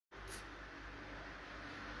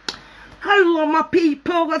Hello, my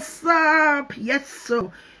people. What's up? Yes,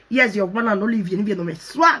 so yes, you're one and only Ivie no me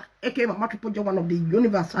swag. Okay, my people, you're one of the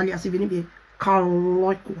universe alias Ivie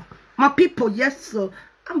Lola. My people, yes, so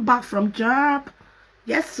I'm back from job.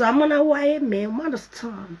 Yes, so I'm on a way, man.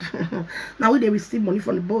 Understand? Now they receive money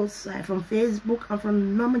from the both side, from Facebook and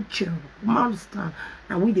from normal job. Understand?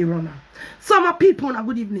 Now we they run out. So my people, now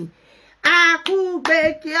good evening.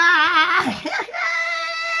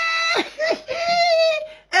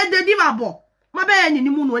 De divabo ma be ni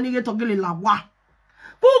mu ni ge togele la wa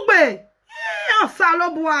kugbe yo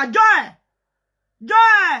salobua joy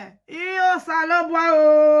yo salobua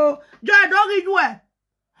o joy dogi jue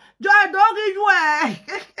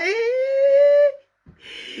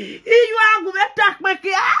iyu agu meta pe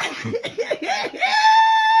ki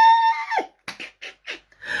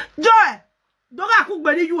joy doga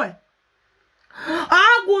kugbe ni jue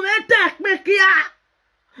agu meta pe ki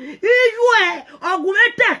Ijue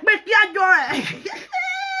ogumete pe ki ajo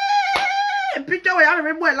picture we are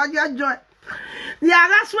remember la ajo ni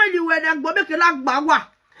ara so ni we na gbo meke la gba wa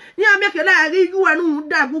ni a meke la ri ijue nu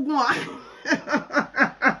da gugun wa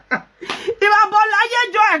iba bo la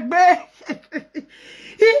ye jo egbe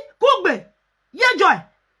kugbe ye jo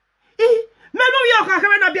menu yo kan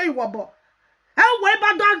kere na bi iwo bo e we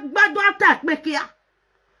ba do attack pe ki a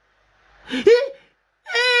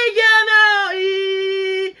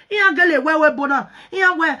iya gele wewe bona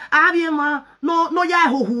iya we abi ma no ya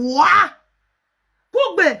hohua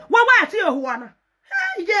kugbe wewe ti hohua na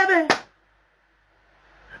yebe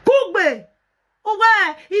kugbe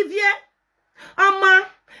owe Ivie ama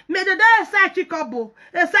medede sachikobo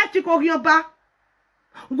sachikohioba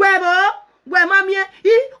gwe mamie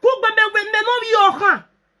kugbe me no bi okan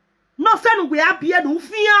no senu gwe abie no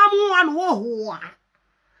fiamu anu hohua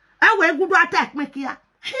ewe gudu attack me kia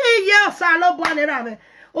ye salobwa le rame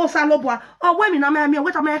o salobwa o we mi na me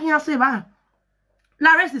we ta me hin ase ba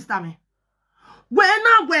la resista me we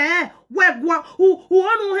na we gwa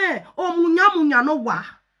onu he o munya no wa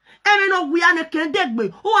eme no gwe ya ne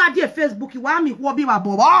kendegbe o ade Facebook wa mi wo bi wa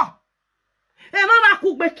bobo e ma ba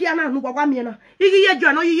ku gbe kia na nu gwa mi na igi ye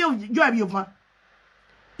jo no ye jo bi ofa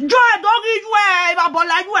jo dogi ju ba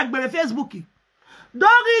bola ju egbe Facebook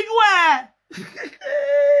dogi ju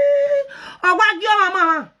Ọgwa gị mama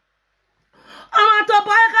ọma to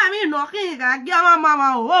boy ka mi no kin ga gị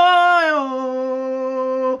mama o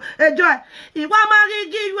enjoy iwa ma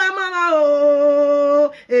gị mama o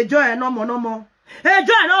enjoy no mo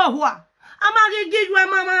enjoy no hua ama gị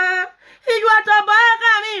mama iwa to boy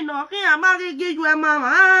ka mi no kin ama gị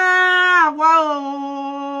mama wa o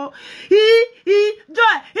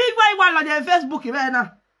joy iwa la de Facebook be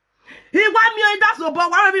na he want me that so boy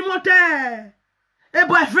want me mote a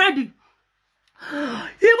boyfriend he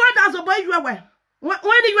want that so boy you when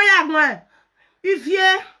you ya gwan if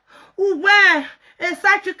ye uwe e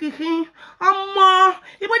sachi kikin omo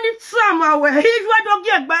even it sama we if you don't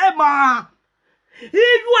get by ma if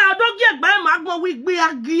you don't get by ma go we gbe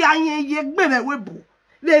agi ayen ye gbe me webo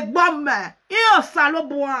le gbo me e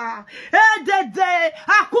saloboa e dede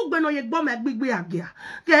akugbe no ye gbo me gbigbe agia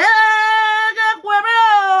ke kwere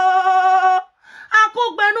o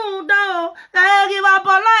akugbe nu da o eri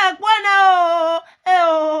babola ekwene o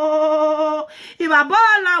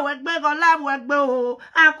ibabola wegbe go la wegbe o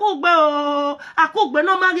akugbe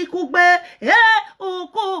no magi kugbe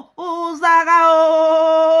uku Zara o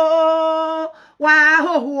wa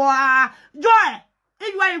ho joy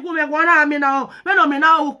iwa igu me gwana mi na o me no mi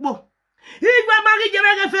na ukpo igwe magi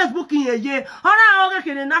jebe Facebook yeye ora o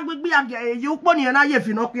kekene na gbigbi age yeye ukpo ni na ye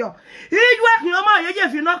finokio igwe kin o ma yeye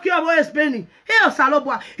finokio bo Spain e o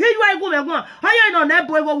salobwa igwe igu me gwan aye no na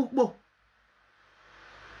ebo ewo ukpo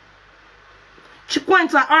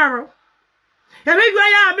chikwanta aro ebe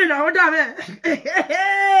igwe ya mi na o da me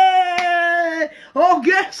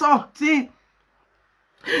oge something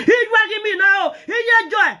igwe gi mi na o iye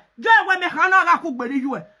joy we me kana ga ku gberi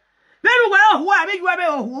yue beru we ohuwa be yue be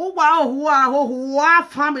ohuwa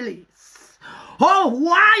families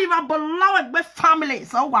ohuwa iba bolaw egbe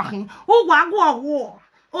families o wa hin o wa go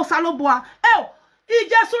o salobua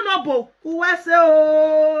ijesu no bo uwese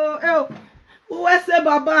uwese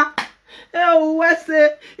baba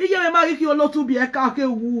uwese ije me ma ki olotu bi e ka ke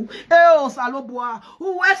wu o salobua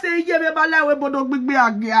uwese ije me ba lawe bodo gbigbe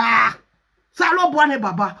agia salobua ne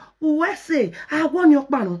baba uwese agwo ni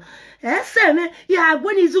oparo ese me ya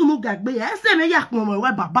agwo ni zunu gagbe ese me ya pon mo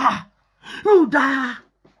we baba ruda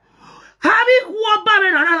habi wo ba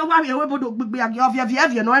me na wa we bodo gbigbe agia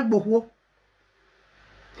ofie no egbowo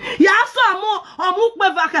ya so mo omu pe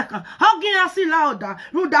vakaka ogin asila oda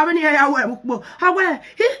ruda me ni ya we mupo awe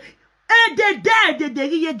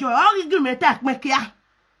de ye jo o gi me ta pe kia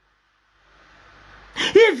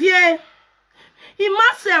Ivie, he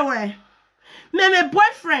must say, well, my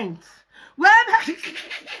boyfriend, well,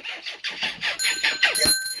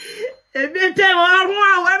 if you tell me,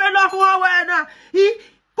 he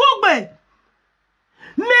cook me.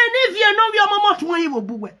 Many of you know your mama to when you will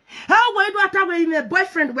boo. How wait what I will my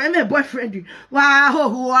boyfriend, when my boyfriend,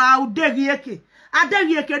 wow, dare you, I dare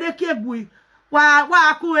you, can you,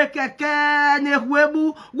 Wa keke ne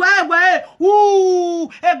webu we ooh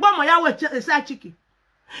e gbo mo ya we sa chiki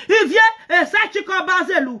if ye e sa chiki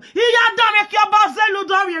bazelu iya do me ki bazelu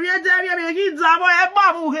do we de ri za mo e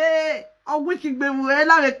gbo mu he o wiki gbe mu e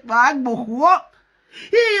la me pa gboku o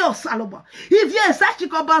iyo saloba if ye sa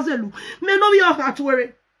chiki bazelu me no bi o ka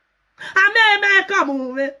tuere ame me ka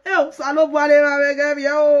mu me e o saloba le ma me ge bi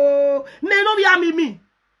o me no bi amimi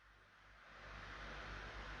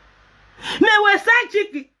me we sa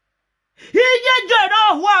chiki iye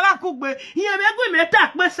joro hu ara kugbe iye me gbe me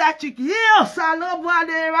ta pe sa chiki o salobo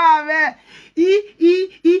ale ra me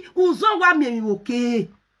I uzo wa mi oke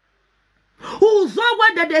uzo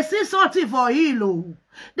wa de see something for hilo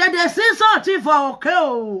de see something for okay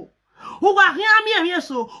o wa hia mi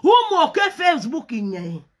so u mo ke Facebook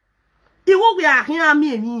yen iwo we ahia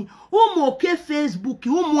mi u mo ke Facebook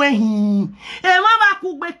u mo ehin e ma ba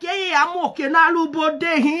kugbe ke ye amoke na lubo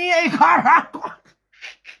de hin e karako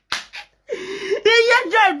iye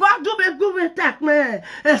je gbadu be gume tak me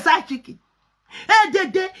e sa chiki e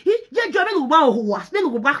dede ye jo me no ba o wa me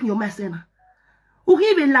no ba kan yo mesena u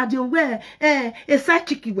gi be la de we e sa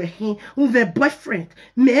chiki we hin un ve boyfriend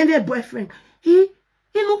me ve boyfriend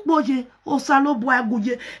inu poje o salobo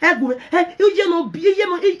aguje egube ije no bi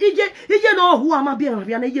ije no hu ama bi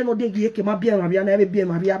en na ije no de gi eke ma bi en na be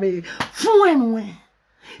ma bi fun enwe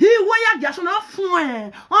iwo ya gaso na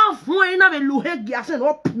fun na be lu he gaso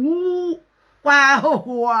no pu wa ho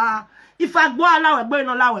wa ifagbo alawe gbe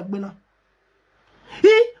na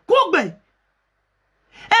kugbe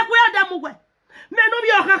ekwe adamu gbe me no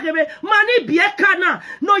bi oka kebe mani bi eka na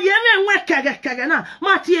no ye enwe kege na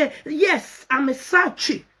matie yes I'm a side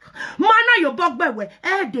chick mana yo bogbe we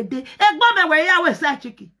dede egbo me we ya we side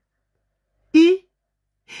chick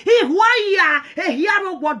waya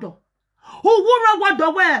hiaro gwodo owuro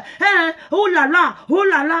gwodo we o la la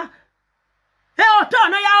o to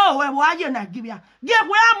no ya o we wa ye Nigeria ge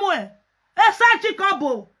we amu side chick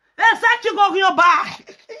obo side chick o yo ba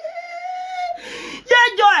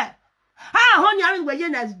ye joy honey ari we ye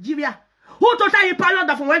Nigeria who to say palo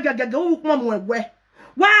da fun we gege who pon mu egwe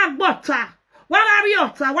wa gbota wa ri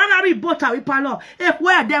ota wa ri bota wi palo e ku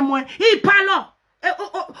e dem e palo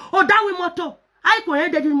o dawi moto ai ko e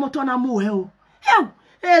de moto na mu he o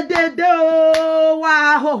e de o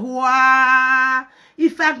wa ho wa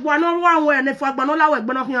ifa gbo no ru awon e ne fa gbo no lawe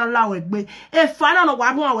gbo no kian lawe gbe e fa na no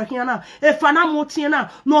wa ru awon kian na e fa na mo tin na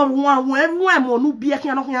no ru awon e ru e mo nu bi e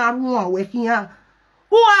kian no kian ru awon kian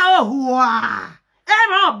wa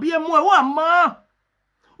ero bi emu wa mo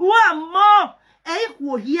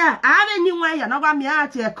ku hia ave ni wa ya na gba mi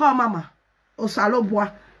ati e ko mama o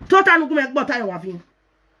salobua tota nu me gbota e wa fin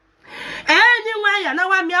ni wa ya na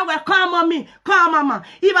wa mi awe ko mama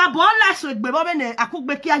iba bo la so egbe bo be ne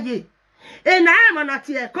akugbe ki aye e na e mo na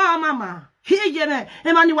ti e ko mama hije me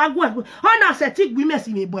e ma ni wa gun ona se ti gbi me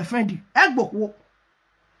si mi boyfriend e gbokwo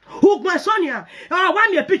Ugwe Sonia, wa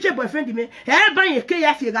mi picture boyfriend me. Ban ye ke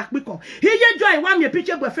ya fie ga piko. Iye joy wa mi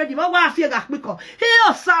picture boyfriend me wa fie ga piko.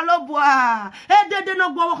 O salobua. De no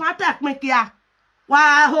gbo kan attack me kia.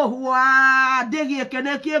 Wa ho wa de ye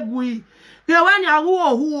kene ki egui. Ye wa ni awu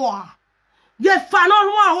ho. Ye fa no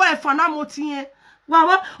ho wa fa na motie.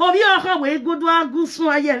 Wa obi o kan we godo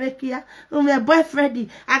agusun aye me kia. O me boyfriend,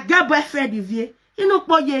 aga boyfriend vie. Inu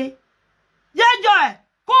poye. Ye joy,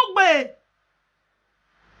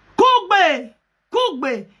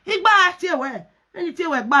 Kugbe igba ati ewe eni ti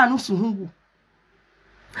ewe gba anu sunhungu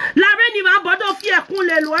la re ni ma bodo fi ekun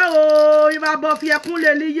le lo o iba bo fi ekun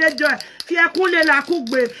le li ye jo fi ekun le la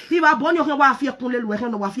kugbe iba bo ni o kan wa fi ekun le lo e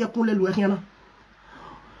kan wa fi ekun le lo e kan na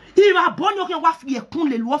iba bo ni o kan wa fi ekun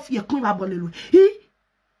le lo fi ekun iba bo le lo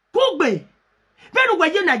kugbe benu we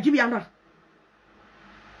ye Nigeria na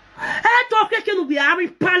to keke nu bi ari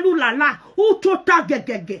palu lala u to ta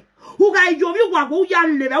gegege u ga yo bi wa go ya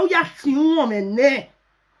lebe u ya sin won me ne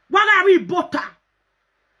wa ga ri bota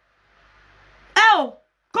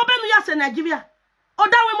ko be nu ya se Nigeria o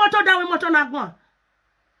dawe moto na gbon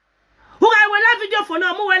u ga we la video for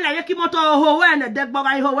na mu we la ye ki moto ho we na de gbo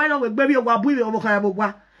ga ho we no we gbe bi o gwa bu bi o kan bo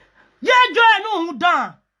gwa ye jo enu hun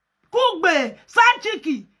dan kugbe sa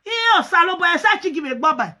chiki iyo salobo e sa chiki be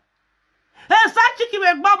gbo ba e sa chiki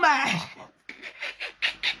be gbo ma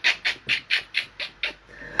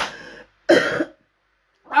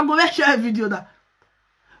I'm going to share a video that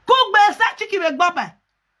ki be gbo be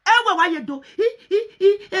ewe wa ye do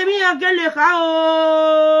emi agele ka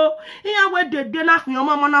o iyan we dede na kun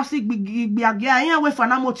omo na si gbigbi age iyan we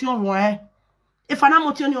fana mo ti orun e fana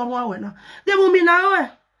mo ti oni orun we na de mu mi na we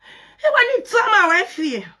e wa ni tama we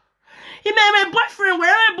fie he my boyfriend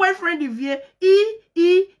where boyfriend Ivie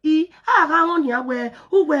ara on ya we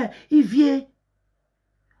uwe Ivie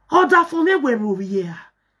order for me we over here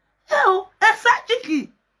o e sa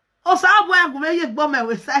chiki o sa bo agun me ye gbo me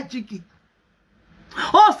we sa chiki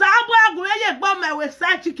o sa bo agun me ye gbo me we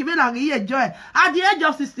sa chiki me na ye joy at the age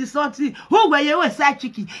of 60 something who we ye we sa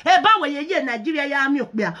chiki e ba we ye Nigeria ya mi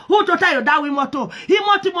opia who to tell you that we moto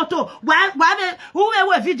why be who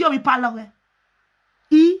we video we parlor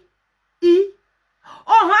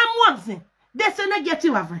oh ham once they say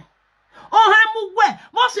negative avin oh ham we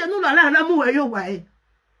mo se nu la mu we yo wa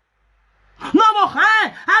no mo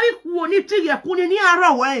han ari ku oni ti ye ku ni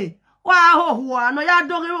aro we wa ho no ya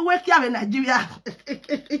do we ki ave Nigeria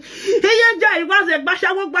iye ja iwa se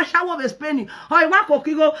gbasawo be Spain o iwa ko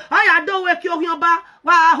kigo o ya do we ki orin oba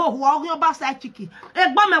wa ho orin oba sa chiki e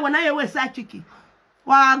gbo me wona ye we sa chiki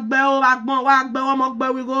wa gbe o wa gbon o mo gbe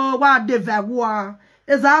wi go wa de vewo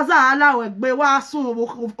ezaza ala we gbe wa sun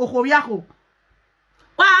okoriako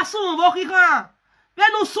wa sun wo kikan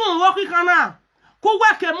benu sun wo kikan na ku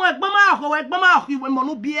weke mo egbo ma ho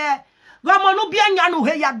we mo nu bie nyanu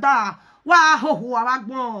he ya da wa ho wa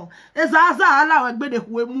gbon ezaza ala we gbe de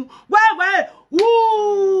ku emu we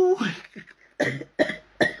woo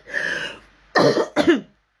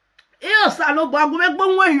iyo salo bo agun me gbo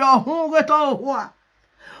won yo hun we to ho a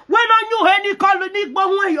we no nyu he ni kolu ni gbo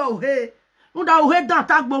won yo he nda o he dan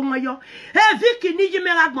ta gbo won yo e viki ni ji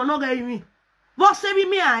me ra gbon no ga yin bo se bi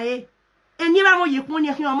mi aye eni ba mo ye kun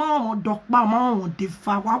ni ki omo won do pa omo won de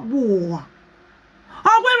fa wa wo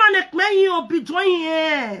o we ran e pe yin obi join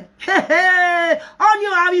e oni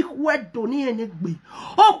o ari kwedo ni eni gbe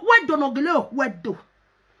o kwedo no gele o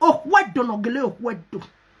kwedo no gele o kwedo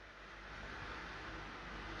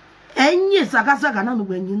enyi Zaragoza na no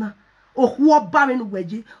gbenyin na oku oba me no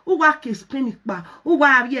gbeje uwa ke spin pa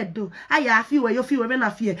uwa ari edo aya fi we yo fi we na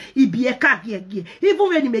fi ibi e ka ge even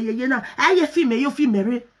when me yeye na aye fi me yo fi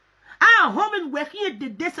mere home we ki de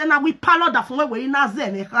de se na we palo da fun we na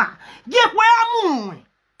ze me ha ge kwe amu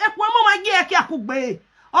e kwe mo ma ge ki akugbe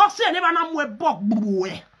o se ne ba na mu e bog gbu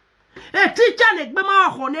e teacher le gbe ma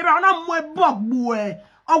ho ne ba na mu e bog gbu e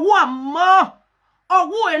owo amo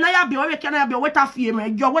owo e na ya bi o we ke na ya bi o we ta fi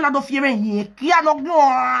me jo we na do fi me yin ki a no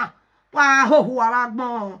gbon wa ho wa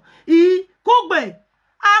gbon kugbe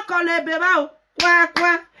akole be ba o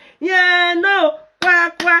kwa ye no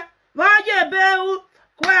kwa wa ye be o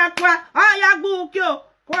kwa aya gbu ki o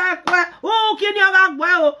kwa o ki ni o ga gbo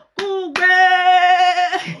o kugbe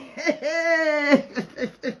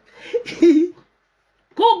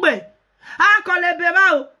kugbe akole be ba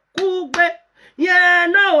o kugbe ye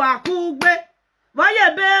no akugbe wa ye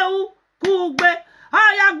be o kugbe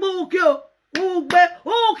aya gbu ki o kugbe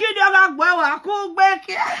o ki ni o ga gbo o kugbe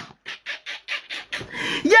ki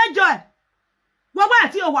ye joy wo wa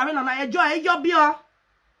ti o wa mi na ye joy bi o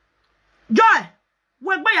joy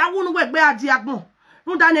we gbe ya wunu we gbe adi agbon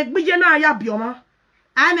nda ne gbije na ya bi o ma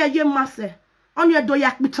a na ye mase oni edo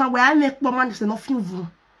ya pitan we a na po ma se no fin vu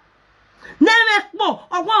ne me po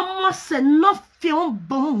owo mo se no fin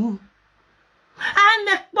bon a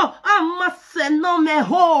na po o mo se no me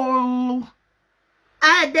ho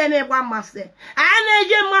a de me wa mase a na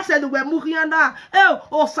ye mase do we mu kianda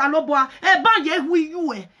o saloboa e ba ye hu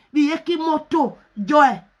yu e bi ekimoto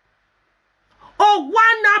joy o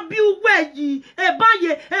wana bi weji e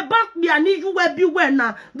ba bi ani yuwe bi we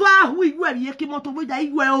na do ahu yuwe bi ekimoto we da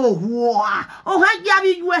yuwe o ha ja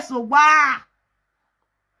bi yuwe so wa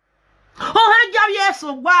o ha ja bi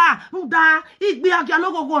so wa nda igbe agia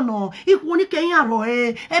no gogo no iku ni keyin aro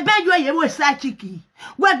e be yuwe ye we sa chiki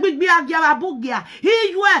we gbigbe agia abugia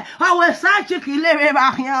yuwe awe sa chiki lere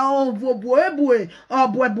ba yan o boboe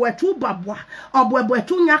oboe tu babwa oboe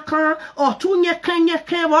tu nyakan o tu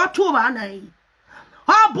nyeken wo tu ba nai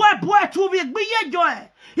boy tu be gbiye joy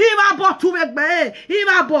iba bo tu be gbe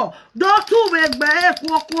iba bo do tu be gbe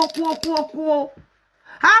ko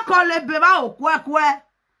akole be ba okwe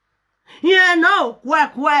ye no okwe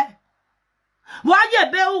wa ye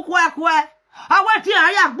be okwe awe ti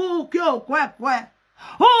aya gbo ki okwe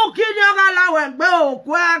o ki ni oga lawe gbe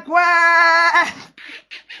okwe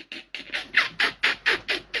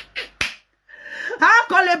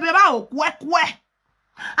akole be ba okwe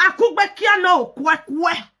akugbe kia no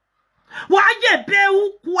kwekwe wa ye be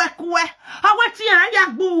kwekwe awati aya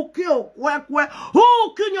gbo ki o kwekwe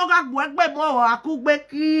o ki nyo ga gbo egbe mo akugbe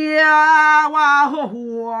kia wa ho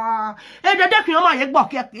e dede ki o ma ye gbo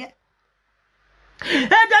keke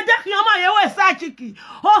Ejeki oma ye we sa chiki.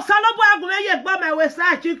 O salobo agume ye gba me we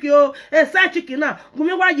sa chiki o. E sa chiki na.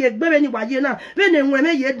 Gume wa ye gbe ni wa ye na. Be ne nwe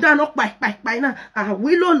me ye dan no pa na. Ah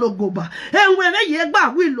wilo logoba. Enwe me ye gba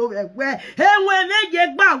wilo egwe. Enwe me ye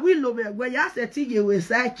gba wilo egwe. Ya se ti ye we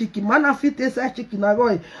sa chiki. Mana fit sa chiki na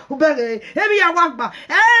go. O bere ebi ya wa gba.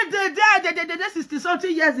 De 60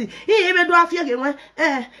 something years. He me do afia ke wen.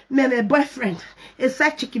 Me boyfriend. E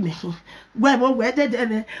sa chiki me. We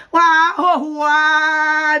de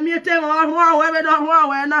wa mi te mo we be do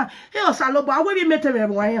we na e o salobo awe bi mete me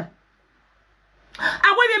wa yan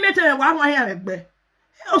awe bi mete me wa yan egbe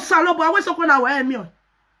o salobo awe so ko na wa mi o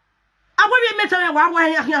awe bi mete me wa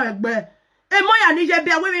yan egbe e mo ya ni je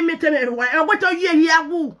bi awe bi mete me wa e to ye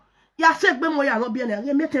awu ya se gbe mo ya no bi na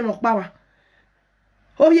e mete me pa wa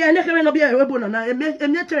o ye ne kere no bi e we bo na e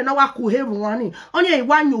mete na wa ku he ru ni onye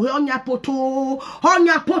iwa nyu he onya poto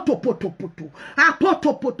a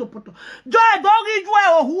poto joy dogi joy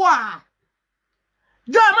ohua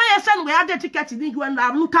joy ma ye sen we ade ticket ni joy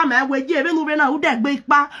na nka ma we je be nu be na u de gbe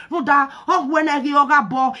ipa nu da ogwe na ri oga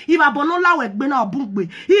bo iba bo no lawe gbe na obungbe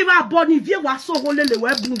iba bo ni vie wa so ho lele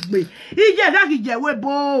we bungbe ije ga gije we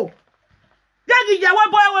bo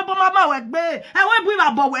mama we gbe e we bu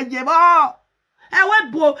iba bo we je bo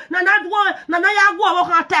ewe bo na ya gwo wo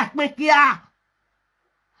kan tek pe kia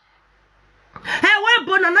ewe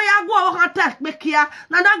bo na ya gwo wo kan tek pe kia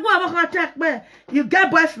na gwo wo kan tek pe you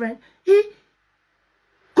get boyfriend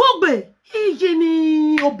kugbe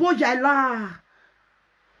ni oboja la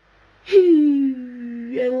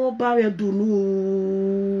e won ba re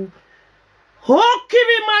dunu o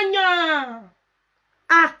kiri manya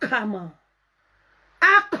akama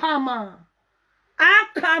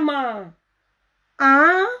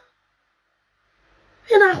ah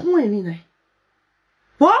ina hu emi na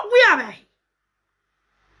wo wi abai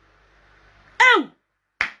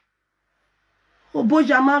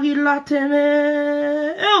oboja mari la teme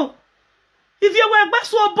if you were gbe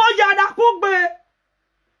so oboja da kugbe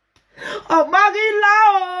o mari la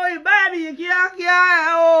o ibabi kia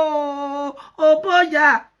o oboja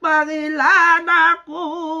mari la da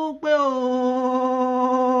kugbe o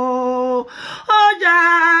oja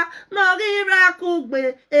no rira kugbe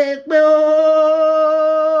epe o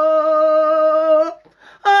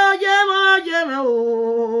oje mo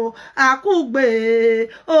o akugbe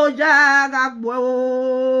oja gagbo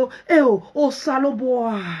o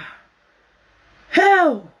salobo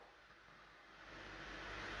hell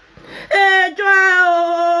ejo o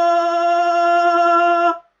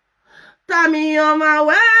tami o ma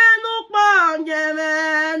we nu ponje me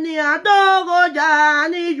ni adogo ja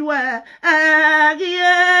ni jwe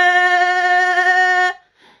egie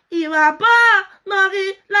iwa pa nori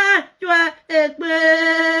la jwe egbe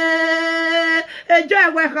ejo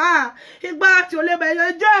ewe ha igba ti o le be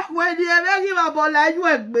ejo ewe ni ebe ki ba bo la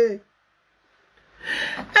jwe egbe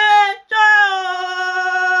ejo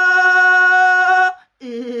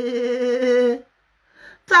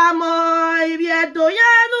tamo ibiedo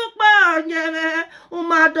ya nu ponje me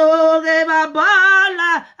umadore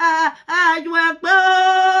babola ajwe egbe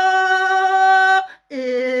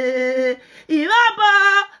iraba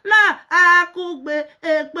la akugbe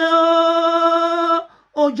egbe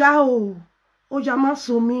oja ma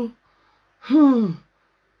so mi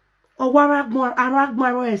owaragbon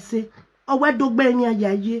aragbon ese owe dogbe yin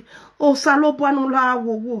ayaye o salobo anu la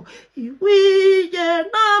wowo iwije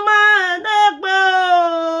no ma negbe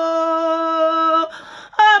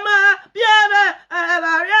ama biebe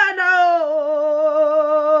ebariano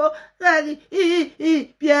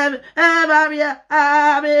biebe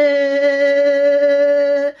ebariabe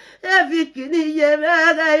evikini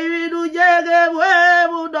yemere irinu jege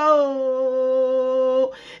webudo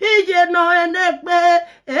ije no enegbe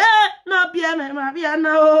no biebe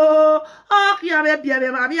mabiano o kiabe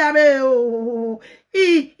biebe mabiabe o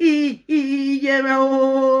yeme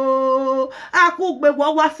o akugbe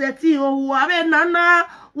wo wa seti o abe nana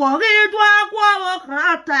wo ri do akwa wo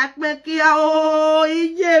kan ta pe kia o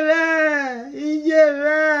ijere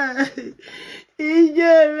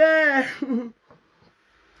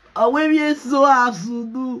owe bi so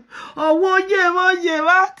asudu owo je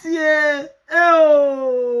wa tie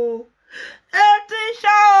o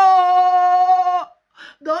etisha o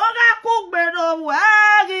doga kugbe no wa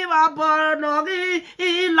ri ba bono ri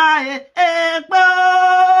ila epe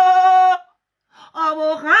owo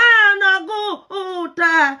kan gu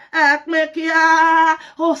uta ekmekia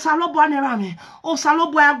o salobo anera me o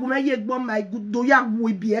salobo agume ye gbon ma igudo ya wo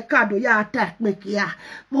ibi e kado ya ata ekmekia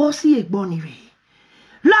mo si egbon ni re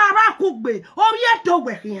lara kugbe ori eto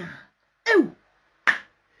gbekian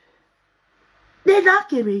de da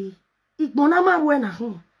kere igbon na ma we na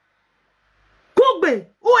hun Kugbe,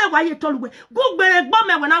 uwe wa ye toluwe. Kugbe le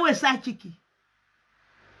gbome when I was side chicky.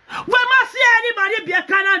 When I see anybody be a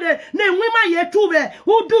Canada, ne women ye tube,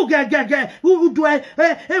 who do get, who do and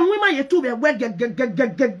women ye tube, and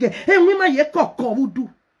women ye cock, who do.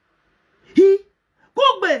 He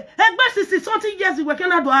Kugbe, and best is something years we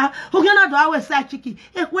cannot do, who cannot do our side chicky,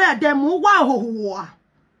 and where them wow.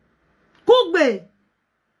 Kugbe,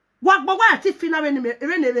 what but why Tiffina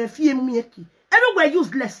Rene Fie Mieki? Everywhere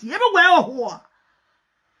useless, everywhere oh.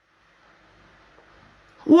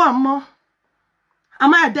 One more.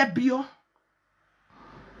 Am I a debut?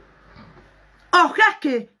 Oh,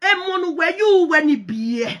 Kake, Emonu, where you when you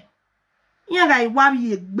be? Here I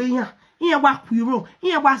worry a beer, here what we wrote,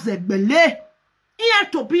 here was a belay. Here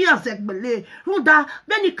to be a zegbele, Ruda,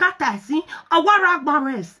 Benny Catasi, a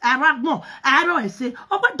waragbares, a ragmo, I don't say,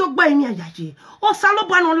 oh, what dog by me, Yaji, or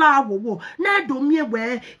Salobano la wo, Nado me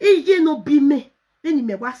where, no be me, then you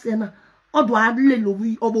may was sena, or do I little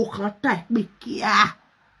we over can't type me, yeah.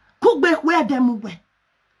 Cook back where them away.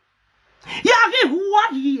 Yagi, who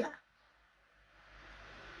are here?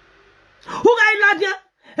 Who I love ya?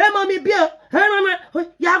 Hey, mommy, beer, hey, mamma,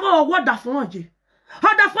 Yago, what the phone?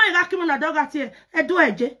 How the fine Rakim and a dog at here?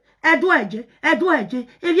 Edwedge,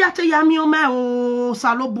 if you have to yammy o meo,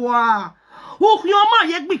 Salobois. Who your ma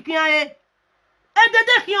yet be kiae? And the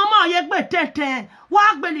deck your ma yet be 10.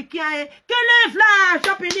 Walk belly kiae, kill flash,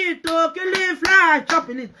 chopping it, kill flash,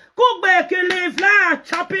 chopping it. Cook back, kill flash,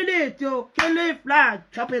 chopping it, kill flash,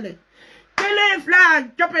 chopping it. Kill flash,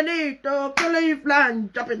 chopping it, kill flash,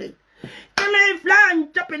 chopping it. Kill flash,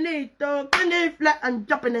 chopping it, kill flash, and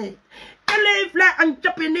chopping it. Killing flat and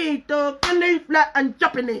chopping it, killing flat and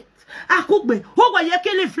chopping it. Ah, Kugbe, who were you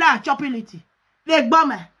killing flat chopping it? The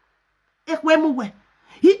bomber. If we move,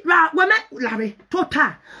 it women, Larry,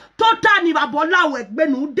 total ni babola work, but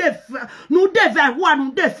no deaf, one, no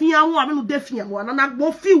defiant one, and I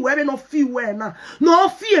won't feel where no feel where now. No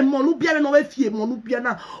fear, Monubia, no fear,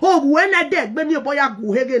 Monubiana. Oh, when I dead, when your boy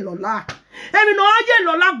go hege Lola. Every no, I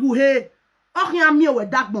Lola go he. Oh, ya mi we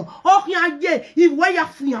dagbo. Oh, ya ye, iwe ya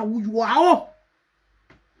fu ya wuju a.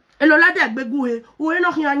 Elola de gbegu he, o e no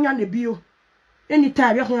ya nya ne bi o.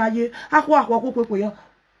 Anytime ya ye, akwa kokoko yo.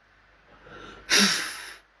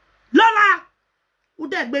 Lola, u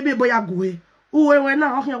de gbebe boya go he. O we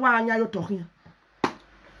na o ya wa anya yo to hin.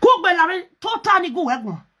 Kugbe la re total ni go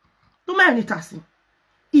egbon. To me ni tasi.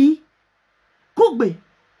 Kugbe,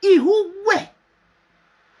 hu we.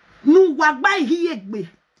 Nu wa gba hi egbe.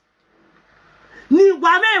 Ni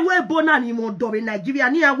wame we bona ni mo do in Nigeria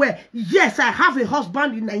ni we yes I have a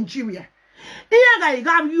husband in Nigeria. Iya ga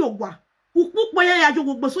iga ri ogwa. Upupo ya jo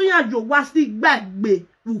gbogbo so ya jo wa si gbagbe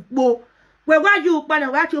upo. We wa ju pa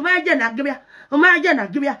na wa ti o ma je Nigeria. O ma je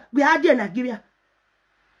Nigeria. We ha je Nigeria.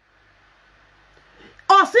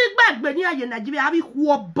 O si gbagbe ni aye Nigeria abi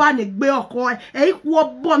ku oba ne gbe oko e ku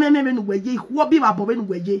obo me nu weje ku obi babo me nu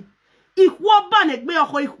weje. Iku oba ne gbe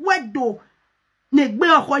oko iku edo ne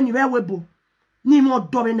gbe oko ni we webo. Ni mo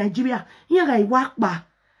dobe Nigeria yere iwa pa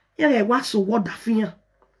yere iwa so woda fian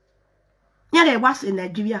yere iwa se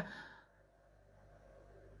Nigeria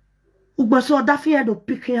ugbo so da fian do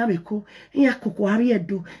pikin ameko yen koko ari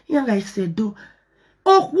edo yere ise do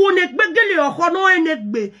okwu ne gbegele oko no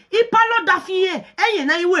enegbe ipalo da fian eyin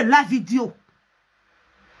na iwe live video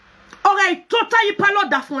ore total ipalo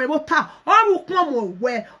da fun ebo ta oru pon mo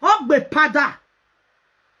we ogbe pada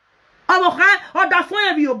omo kan o da fun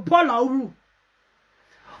e bi o bola oru.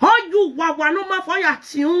 Oh, you no ma for ya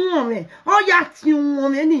ti woman. Oh, ya ti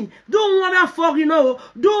woman ni. Don't want me for you know.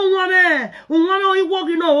 Don't want me. You walk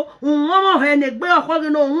you know. Want me ne gbe oko you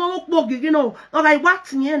know. Want po you know. Okay,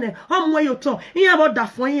 what ni ene? Omo yo to. Iyan about that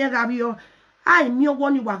phone here gabi yo. I mi o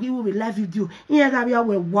woni wa ki we live video. Iyan gabi yo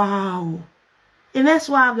we wow. E me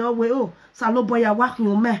so aga we o. Salobo ya wa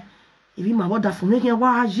kun me. Ebi ma about that phone here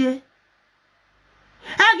wa aje.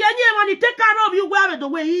 Again, when you take care of you, where the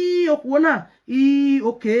way okuna.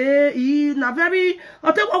 Okay, na very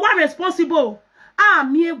I think what responsible. Ah,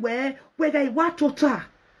 me we ga wa total.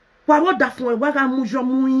 Wa what that for we ga mujo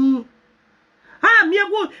mu. Ah, me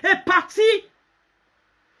go a party.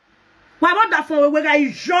 Wa what that for we ga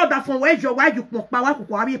ijo that for we jo wa ju pon pa wa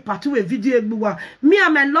ko abi party we video egbuwa. Me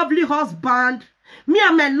and my lovely husband.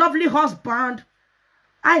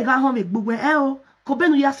 I ga home egbuwe o. Ko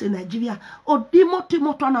benu ya se Nigeria. O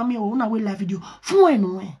Timoto na me o na we live video. Fun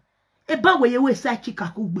enu e. Eba we we sa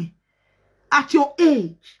chika Kugbe. At your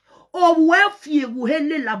age, or wealthy who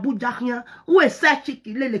hele la budakia, we sa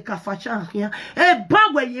chiki lele kafacha here.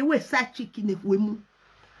 Eba we sa chiki ne wemu.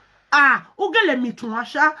 Ah, ugele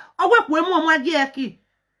mitunasha, or we wemu magiaki.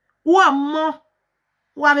 One more.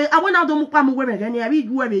 Wabe awena do mukpa mu webe gani abi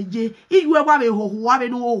igu webe je igu wabe ho wabe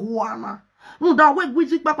no ho ama nda we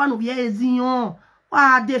gwizi papa no bia ezion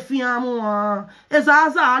wa defian mu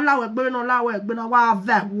ezaza ala we gbe no la we gbe na wa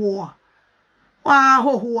ve wo wa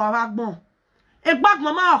ho wa gbon egbagmo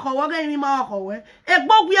ma okowo ge mi ma okowe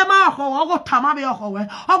egbogwe ma okowo go tama be okowe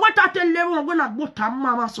ogwe tate lewo ogwe na gbo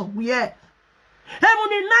tama ma so gwe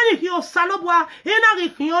Emuni nani ki o salobwa ina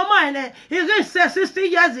ki o maine he say 60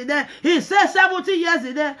 years in there he say 70 years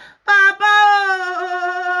in there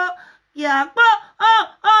papa ya po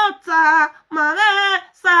ta mare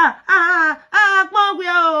sa gbogwe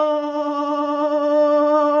o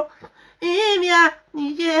imia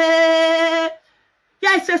ye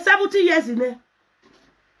ya say 70 years in there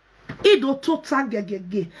ido to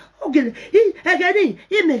tangegege ogele egeni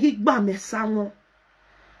imeki gba mesa won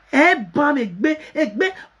ba me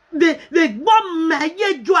egbe de gbo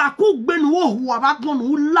meye jo akugbe nu ohu abagbon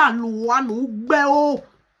nu lalu wa nu gbe o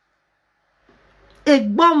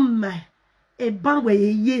egbo me ba we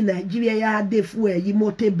ye Nigeria ya de fu eyi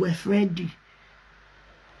mote boyfriend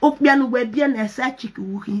o pianu we bia na sa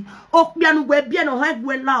chikuhi o pianu we bia no ha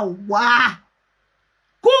gwe la wa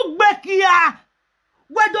kugbe kia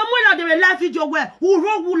we do mo la de life jo we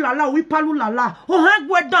uro wu lala wi palu lala o ha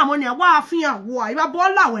gwe dan mo ne wa afian wo iba bo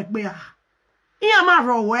la we pe a iya ma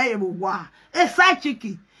ro we e wa e sa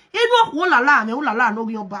chiki inu oku lala me o lala no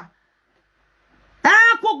oba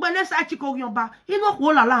ko gbe ne sa chiki ogun oba inu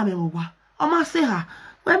oku lala me wa o ma se ha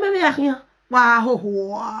we me ya kian wa ho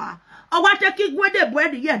o wa te ki gwe de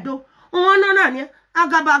bread ye do won no na ni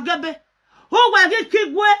agaba gebe o gwe ki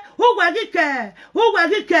kigwe o gwe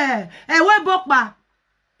ki ke e we bopa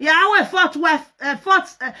Yawe fort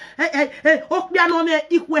okpiano me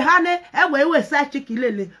ikwe hane ewe sa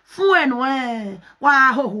chikilele fun enu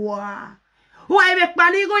wa ho wa ebe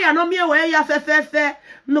panigo ya no mi we ya fefefe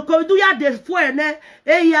no ko du ya de fu ene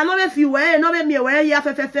ya no me fi we no me mi we ya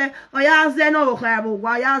fefefe o ya ze no ro kwa bo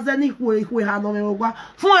wa ya ze ni ikwe ha no me wa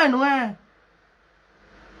fun enu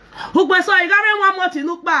ugbe so igare wa mo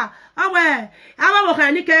tinupa awe bo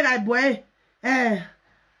kan ni ke ga ibo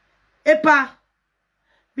epa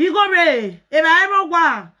Bigore, eba ero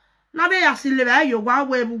gwa na be ya silebe yo gwa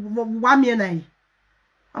we wa mi na yi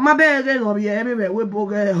ama be re no bi ebe we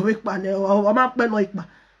boge we pa ne o ma pe no ipa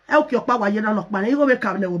e o ki opa wa ye na no pa ne go be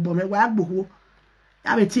ka ne wo bo me wa gbowo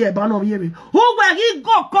ya be ti e ba no bi ebe o gwe gi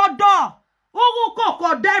go kodo o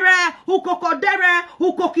kokodere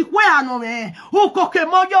o kokikwe anu me o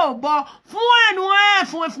kokemoyo bo fun enu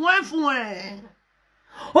fun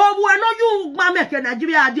o bu eno yu gba me ke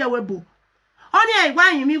Nigeria ade we bo Oni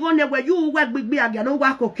egwa yin mi go negwe yu we gbigbi aga no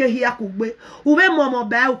wa koke hi akugbe ube momo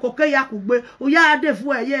ba u koke hi akugbe u ya de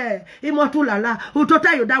fu eye imoto lala u to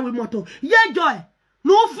ta yo da wi moto ye joy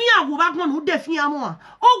no fi awu ba gbon u de fi amu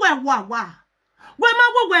o we wa we ma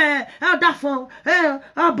wo we da fon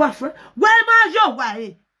abafre we ma yo wa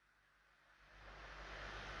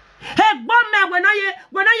gbon me we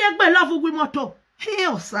na ye gbe love wi moto hi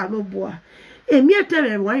o sa lo boa emi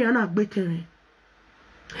etere wa yan na gbe tere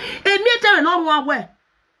Emi etere no wa we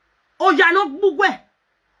oya no gbugwe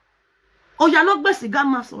oya no gbe siga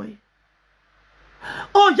ma so e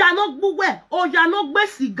oya no gbugwe oya no gbe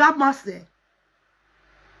siga ma se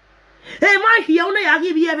e ma hie ona ya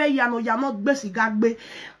gi bi ebe ya no gbe siga gbe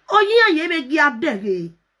oyin aye be gi adere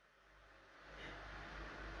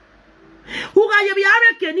uga ye bi are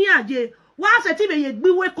keni aje wa se ti be ye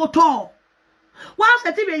gbiwe koto wa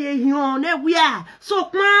se ti be ye hion ne wia so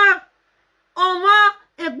pa oma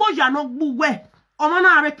egboja no gbugwe omo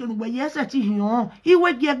na re kenu gbe yese ti hian iwe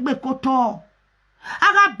gi egbe koto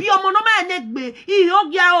aga bi omo no me negbe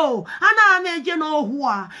ihiogia o ana meje no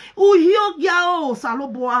hua uhiogia o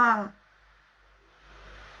saloboa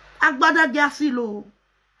agbada gasilo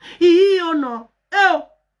iyo no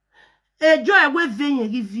ejo ewe venye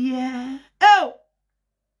gi vie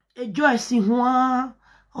ejo esi hua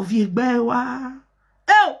ovi egbe wa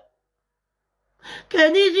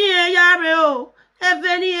keniji e yare o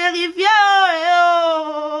Efeni erivie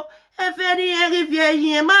o efeni erivie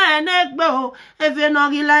yin ma enegbe o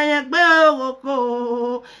efeni la yegbe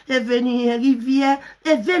oko efeni erivie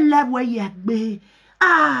eve lewe yegbe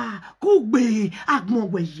kugbe agbon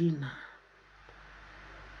we yina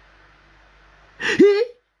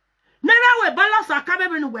nera we balasa ka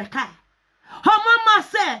bebe nu we ka Omo ma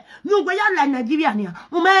se nu ya la Nigeria ni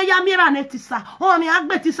o me ya mira netisa o mi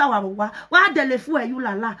agbe tisa wa dele fu e yu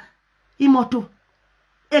lala imoto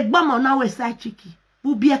Egbamo na we sa chiki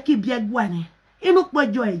bu bia ki bia gwane inu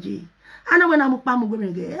pojo eje ana we na mu pa mu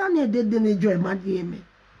gbemege ana dede ne joy ma die me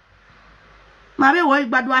ma be wo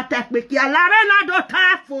igbadu atek pe ki alare na do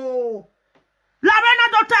tafo lare na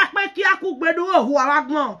do tak pe ki kugbe do ohu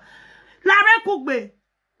aragbon. La re kugbe.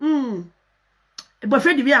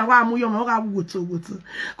 Boyfriend bi awa amuyo mo ga woto.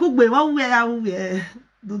 Kugbe wa wu ya wu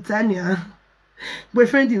do tania.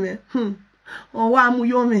 Boyfriend me. O wa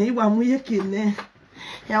amuyo me, iwa amuye kene.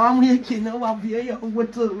 Ya wa amuye kene wa bi ya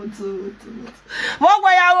woto. Wo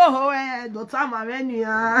gwa ya wo ho do ta ma me ni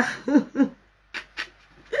ya.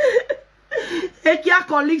 Ekia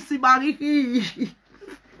colleagues si bari.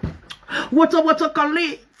 Woto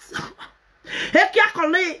colleagues. Ekia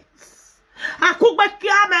colleagues. Akugbe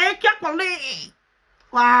kia me ekia colleagues.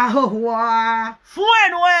 Wa.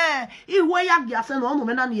 Fuen we. Iwe ya gia se no mo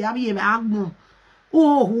me na ni ya bi me agbon.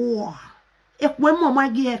 Oh. Ekwe mo ma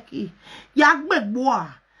gi eki. Ya gbegbo a.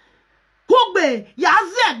 Kugbe ya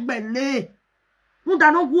zegbele.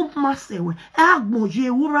 Nda no wu ma sewe. Agbon je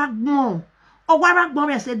wura gbon. O wara gbon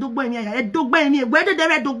re se dogbo emi ya. E dogbo emi we de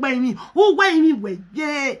re dogbo emi. O we emi we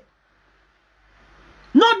je.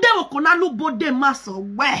 No de okona lu bode maso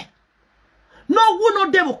we. No wu no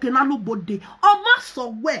de okona lu bode. O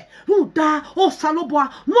maso we. Nda o saloboa.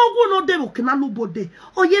 No wu no de okona lu bode.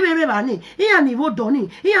 O ye bebe ba ni. Iya ni wo doni.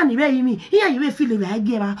 Iya ni be imi. Iya yi we feel be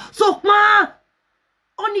gera. So pa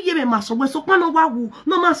oni yebe maso we so pa no wa wu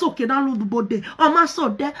no maso ke na lu bode. O maso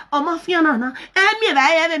de o ma fiana na. Emi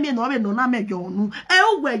ba ye me no be no na mejo nu. E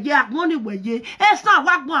o weje agbon ni weje. E sa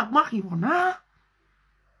wa gbon agbon kiwona.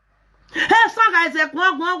 He sanga eze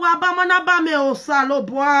kwa wa ba mana ba me o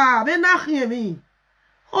saloboa be na khimi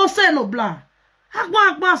o se no bla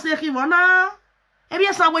agbon se khiwona e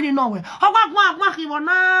bi sa we ni no we o agbon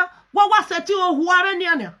khiwona wa se ti o huare ni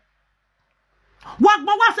ania wa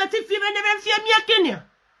se ti fi me ne be fi mi ekenia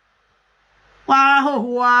wa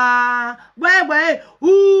ho wa we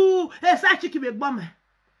e sa chiki be gbo me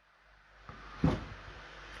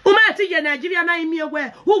ti ye Nigeria na imi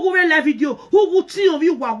ewe hugu we la video hugu ti o wi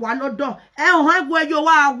wa lodo e ho egwe yo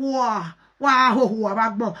wa ho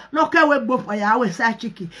agbon no ke we gbo for ya we sa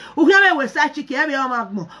chiki o hi we sa chiki e be o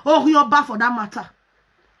magbon o hi oba for that matter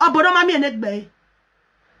obodo ma mi enegbe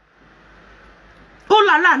o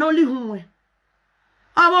la no li hun we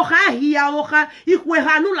awo kha hi awo kha ikwe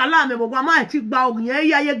ha nu la me gbogbo ma ti gba ogun e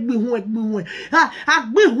ya ye gbi hun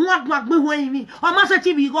agbi hun imi o ma se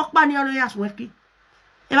ti bi go pa ni oro ya sun ki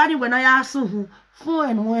Ebadi when I ask fun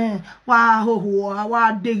we wa ho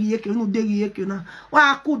wa degi yeke nu degi yeke na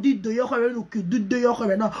wa kudi do yo kore nu kudu do yo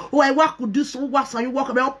kore na wa kudu sun wa san yo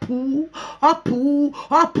kore opu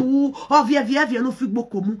o vie nu figbo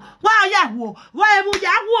komu wa ya wo wa ebu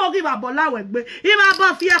ya wo ri babo lawe gbe I ma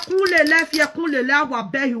bo fi ekun lele awa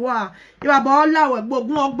be wa I ma bo lawe gbe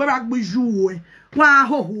ogun ogbera gbe ju we wa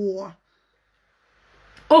ho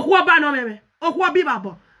okwo ba no meme okwo bi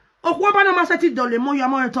babo okwo ba no ma seti dole mo ya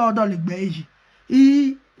mo to dole gbe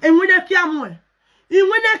yi enwene ki amu e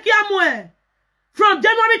from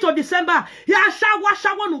January to December ya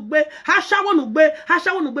shawo nu gbe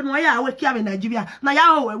no ya we ki ame Nigeria na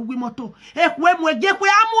ya o we wi moto ekwe mu eje kwe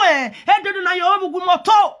amu e ededu na yo wi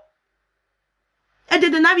moto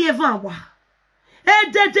edede na bi evan wa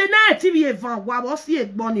edede na ti bi evan wa bo si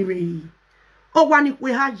egbon ni re o wa ni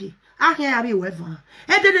kwe haje ahin ya bi we evan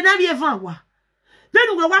edede na bi evan wa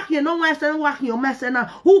then we work here no one say work your mess na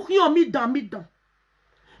who hear me down e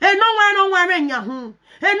no one renya hu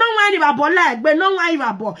e no one ni babo la egbe no one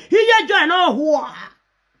babo iye join no ho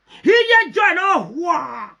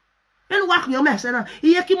then work your mess na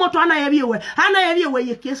iye ki moto ana ye biwe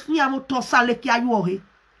ye kes fun ya moto sale ki ayu ohe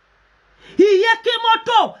iye ki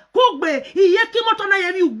moto kugbe iye ki moto na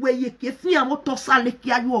ye biwe ye ke fun ya moto sale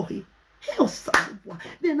ki ayu ohe he o salobo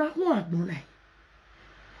de na ho agbon na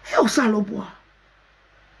he o salobo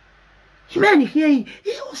Imeni hii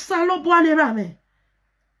o salobo ale rame.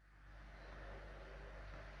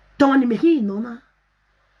 Toni me hii nona.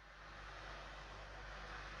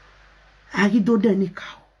 Agi do deni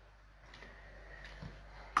kao.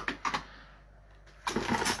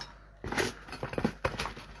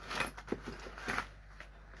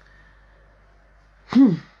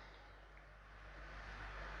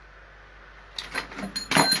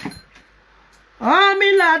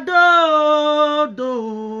 Amila do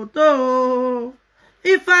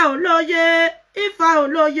Ifa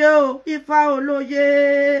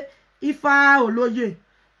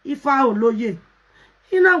oloye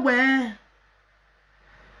ina we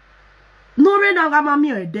no re na ga mami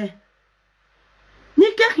ede ni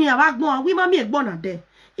kekin ya gbon wi mami egbon na de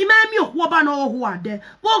ime mi okwo ba na ohu ade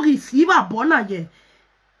bo receive bo na ye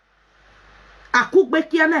akugbe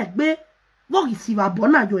ki na egbe bo receive bo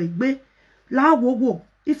na yo egbe la wo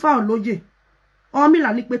Ifa oloye o mi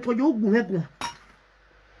la ni pe tojo ogun egun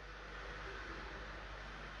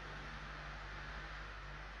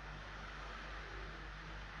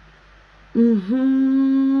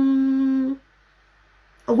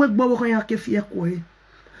Owe gbo kan ya ke fi eko e.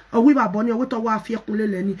 Owi babo ni owe to wa fi ekun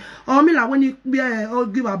lele ni. O mi la we ni gbe o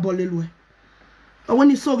gi babo le lu e. Owe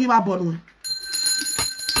ni so gi babo nu e.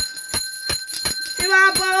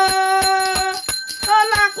 Babo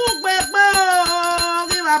ola ku gbegbe o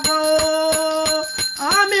gi babo.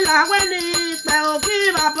 O mi la we ni pe o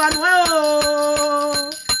gi babo nu o.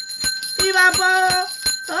 Gi babo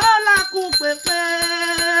ola ku gbegbe.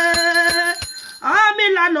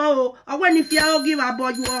 No, I went if you give a boy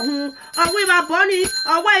you home, or with a bonny,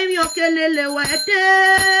 or wave your kelele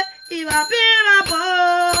wete, if a beer a boy,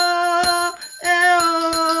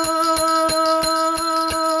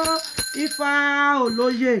 if I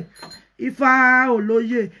oloye,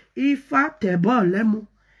 if I tebo lemu.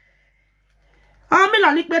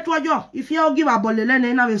 Amila nick betwajo, if you give a bolele,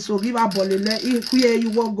 and so give a bolele, if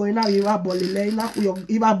you won't go in a river bolele, enough your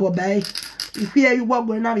give a bobay, if you won't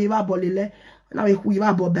go in a river bolele. Na we ku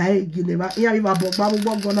iba bo bae gineba iya iba bo ba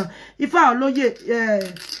bo gona ifa oloye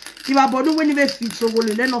iba bo nu we ni be fi so wo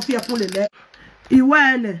le no fi ekun le iwe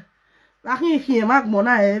ene la kin hin ma gbo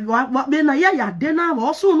na e wa be na ya de na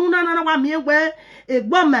wo so nu na wa mi egbe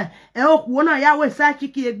egbo ma e oku na ya we sa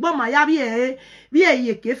kiki egbo ma ya bi e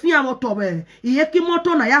ye ke fi awon to be iye ki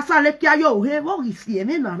moto na ya sale ki ayo he wo ri si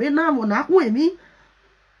emi na we na mo na ku emi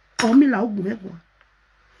o mi la ogun mego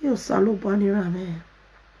yo salo ba ni ra me.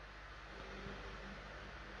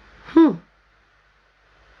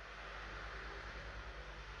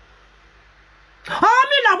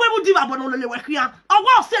 La we would diva bono le wekia.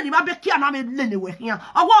 Owo se ni ba be kia na me le le wekia.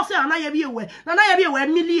 Owo se na ye bi ewe. Na ye bi ewe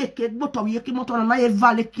mili eke gboto ye ki moto na ye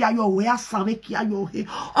vale kia yo we asan we kia yo he.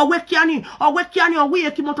 Owe kia ni owe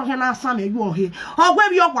ye ki moto he na asan me yo he. Owe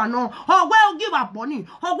bi ogwa no. Owe o give up boni.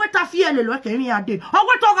 Owe ta fi ele lo ke mi ade.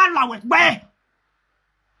 Owe to ga la we gbe.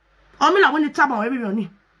 Omi la we ni taba we bi oni.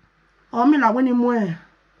 Omi la we ni mo e.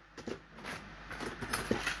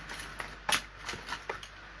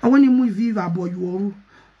 Owe ni mu viva boy you.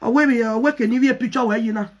 Owe ke ni vie picture we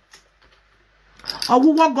yina.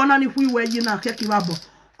 Owo wo gona ni fu we yina ke ki babo.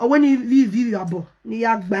 Owe ni vi abo ni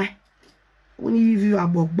ya gba. Owe ni vi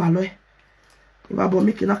abo gba lo e. Ki babo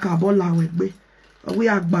mi ki na ka bo la we gbe. Owe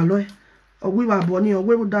ya gba lo e. Owe babo ni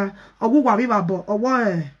owe da owo wa bi babo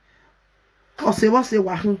owo ose wo se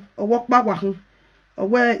wa hun. Owo pa wa hun.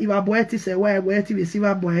 Owe ibabo e ti se we ti be si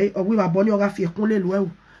babo e. Owe babo ni o ga fi ekun le lo e o.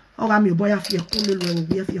 O ga mi o boya fi ekun le lo e o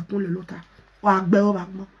bi fi ekun le lo ta. Wa gbe o ba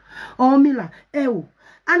mo o mi la e o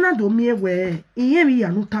anado mi ewe iye mi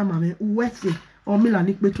yanu ta ma me uwese o mi la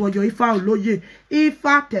ni pe to ojo ifa oloye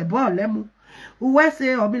ifa tebo lemu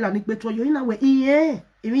uwese o mi la ni pe to ojo ina we iye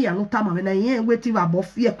emi yanu ta ma me na iye we ti ba bo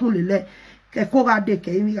fi ekun lele ke ko ga de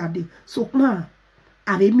ke emi ga de so pa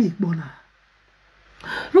are mi gbona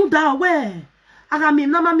lu da we aga mi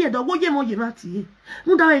na ma mi edo wo ye mo ye ma ti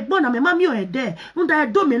lu da egbona me ma mi o ede lu da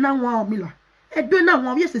edo me na won o mi la edo na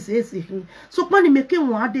won yes so pa ni me ke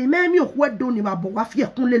won ade me mi okwu edo ni babo wa fi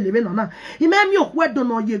ekun lele me na ime mi okwu edo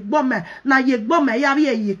no ye gbo me na ye gbo me ya bi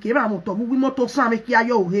eye ke ra mo to bu moto san me ki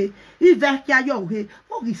ayo ohe ive ki ayo ohe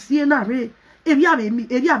mo gi sie na re ebi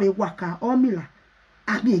ave waka o mi la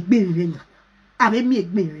abi egbe re ni abi mi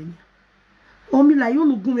egbe re ni o mi la yo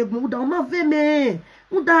nu gun me gun da o ma ve me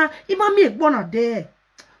nda ima mi egbo na de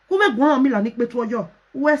ku me gun o mi la ni pe to ojo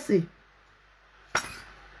wese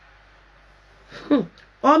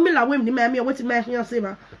o mi la we ni me o ti me hian se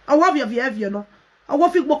ba owo bi evie no owo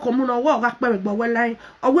fi gbo komu no owo ga pere gbo we lai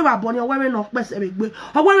owo ba bo ni owo re no pese be gbe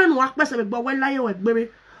owo re no wa pese be gbo we lai o egbere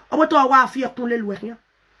owo to wa fi ekun le lu e hian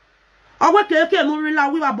owo keke mu ri la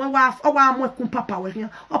wi ba bo wa owo amu ekun papa we hian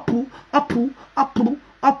opu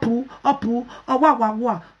owo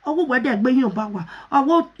wa owo we de gbe hian ba wa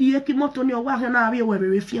owo iye ki moto ni owo hian na ari we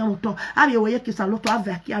re fi an to ari we ye ki sa lo to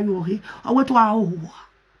ave ki ayo he owo to a o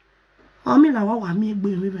Omi la wa mi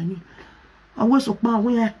egbe mi be ni. Owo so pa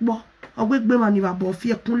awon yan po. Owo egbe ma ni babo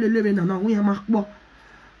fi ekun lele na awon yan ma po.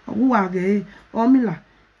 Owo wa ge omi la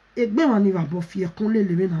egbe ma ni babo fi ekun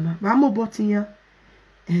lele na ba mo bo ti yan.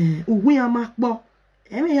 Owo yan ma po.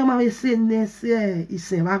 Emi yan ma se ne se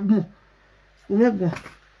isen wa gun. O me gun.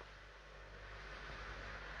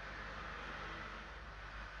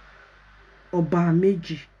 Ọba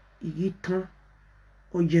méjì iyi tan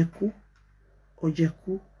ojeku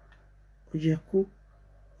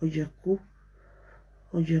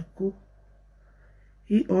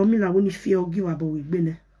I omi la woni fi ogi wa bo we gbe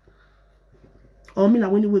ne omi la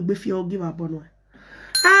woni we gbe fi ogi wa bo no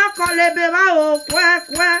akolebe ba o kwe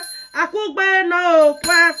akugbe no o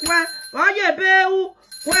kwe oye be u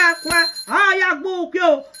kwe aya gbu ki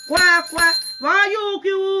o kwe oyu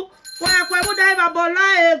ki u kwe mo dai ba bo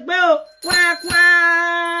la egbe o kwe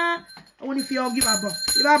fio give a bo.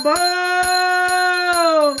 Give a bo.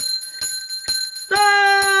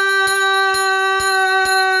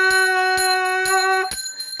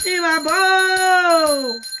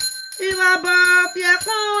 Il va bon, fier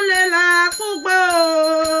coule la coupe.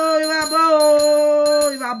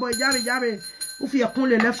 Il va bon, jamais. Ou fier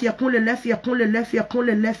coule le, fier coule le, fier coule le, fier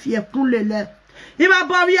coule le, fier coule le. Il va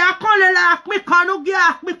bon, il a coule la, mi kanu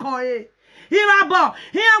gia, mi koe. Il va bon,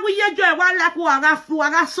 il a ouye jo wala ku aga fu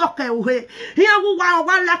aga soke ohe. Il a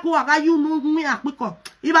wala ku aga yunu mi akpiko.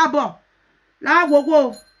 Il va bon. La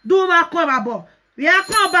gogo, do ma ko va bon. Ya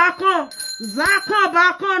kon ba kon, za kon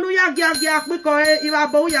ba kon nou ya gya akpiko e, il va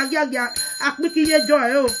bon ya gya akpiki ye jo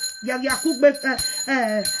e o. Gya kugbe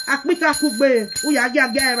akpika kugbe ou ya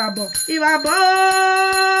gya e va bon. Il va bon.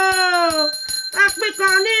 Akpiko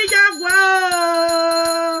ni jagwa.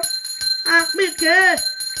 Akpike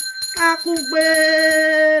akugbe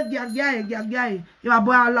gya e. Il va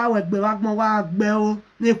bon ala we gbe wa gbon wa gbe o.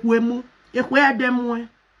 Neku emu, eku edemu e.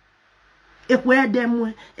 Ekwe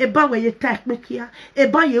edemwe eba we ye ta ekpekia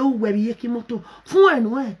eba ye uwe ye kimoto fun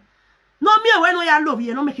enu e no mi ewe no ya love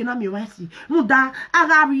ye no make na mi wa si mu da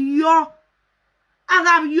agabiyo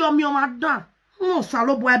mi o ma dan mo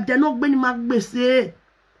salobo ebde no gbe ni ma gbese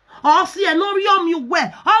o si e no ri o mi we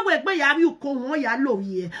o we gbe ya ri ko won ya love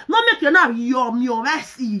ye no make na yo mi o wa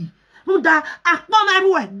si mu da apo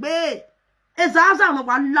meru egbe Ezaza no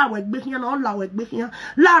wa lawe gbe kian no lawe gbe kian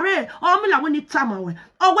lare o mi lawe ni tamawe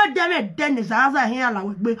owe dere den ezaza hin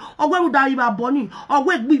lawe gbe owe ru da iba boni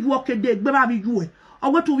owe gbiju okede gbe ba bi ju e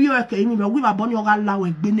owe tu wi o ke mi owe ba boni o ga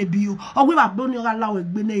lawe gbe ne bi o owe ba boni o ga lawe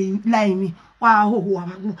gbe ne lai mi wa ho wa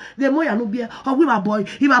gun de mo ya no bi owe ba boy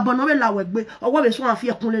iba bono we lawe gbe owe be so afi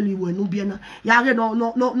ekun le liwe no bi na ya re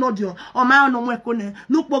no dio o ma no mo eko ne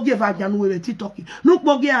nu poge va janu we TikTok nu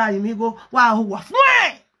poge a mi go wa ho wa fun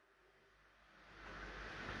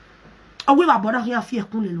Owe ba boda ya fi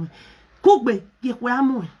ekun le lo. Kugbe ye kwe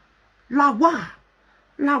amu. La wa.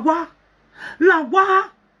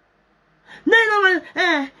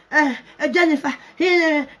 Jennifer.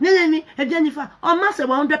 Jennifer. O ma se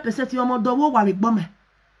 100% yo mo dowo wa mi gbon me.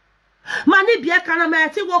 Mani bia kana me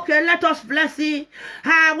ti wo ke let us bless it.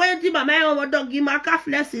 Ha when ti mama yo mo dogi ma ka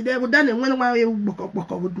bless it. We dan when wa e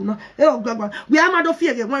gboko du na. E o gbagba. We ama do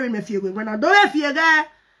fiege when me fiege when na do e fiege.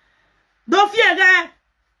 Do fiege.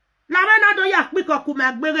 La mena do ya piko ku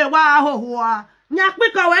megbere wa hohoa nya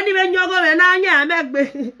piko we ni be nyogo we na anya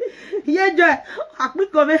megbe ye jo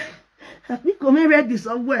apiko me ready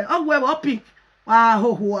somewhere ogwe wo pick wa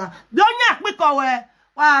hohoa do nya piko we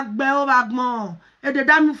wa gbe o ba gbon e de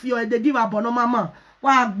dami fi o e de di wa bono mama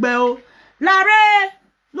wa gbe o lare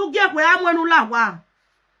nu ge kwe amwenu lawa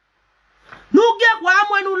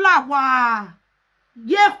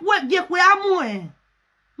ge kwe amwe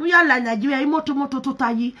ya la Nigeria imoto to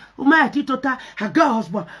tayi o ma ti to ta her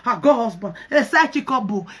husband e sa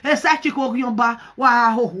chikobo e sa chikogionba wa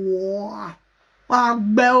ho wa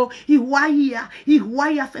gbe o iwaya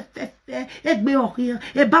fe egbe okin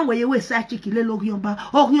e ba we we sa chikile logionba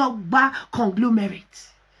orionba conglomerate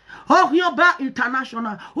orionba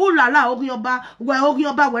international o la la orionba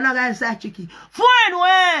we na ga sa chiki fun enu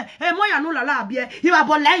e mo ya no la la bie iba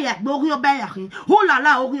bo la ya gbe orionba ya kin o la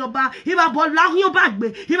la orionba iba bo la orionba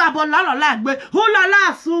gbe iba bo la la gbe o la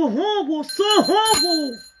la suhungu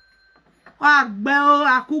wa gbe o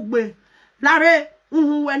akugbe lare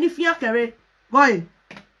we ni fian kere boy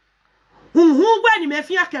gbe ni me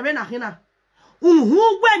fian kere na hina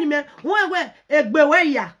gbe ni me we egbe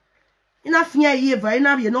we ya ina fian ye va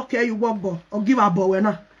ina be no care you go or give abo we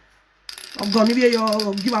na ogo ni be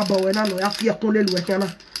yo give abo we na no ya fian kun le lu e kana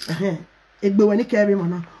egbe we ni kere mo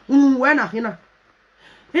na we na hina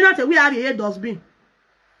ina te we have a dustbin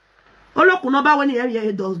olokun no ba we ni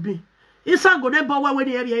a dustbin isan go de bo we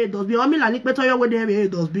ni a dustbin o mi la ni pe to yo we ni a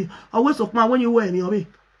dustbin o we so pon we ni we mi o be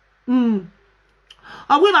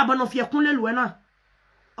owe babo no fie kun le lu e na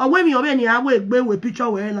owe mi o be ni awe egbe we picture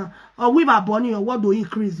we na owe babo ni owo do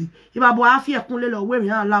increase ibabo a fie kun le lo we mi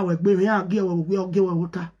an la we egbe mi an ge we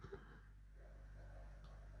wuta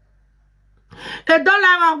e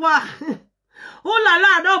dollar wa o la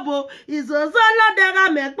la dobo izozo lo de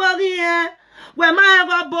ga me gbori e we ma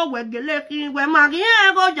ego bo we gele ki we ma ri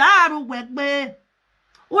ego jaru we gbe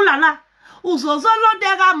o la la uzozo lo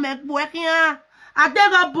de ga me gbo ki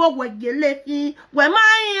adega bo we gele ki we ma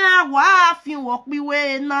ya wa fi wo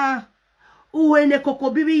piwe na uwe ne koko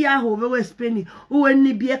bibi ya ho we Spain uwe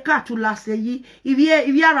ni bie ka tula seyi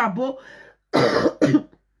ivi arabo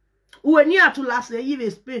uwe ni atula seyi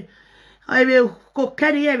we Spain ebe ko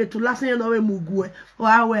keri tula seyi no we mugu e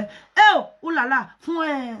wa we ulala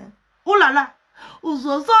fun ulala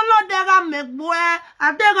uzo solo dega megwe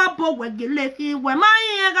adega bo wegele ki we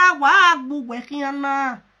mai ga wa agbu we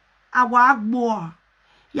kiana awa agbo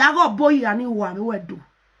ya go boy ani wa mi wedu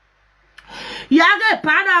ya ge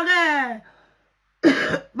pada ge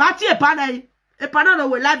bati e pada no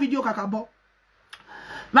we live video kakabo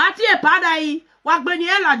bati e pada yi wa gbe ni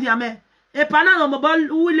ela di ame e pada no mo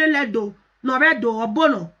wile ledo no redo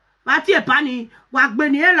obono bati e pani wa gbe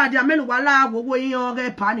ni ela di ame no wala wowo yin o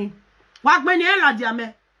ge pani wa gbe ni ela di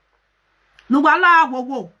ame no wala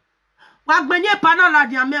wowo wa gbe ni e pana la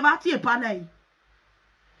di ame bati e pana yi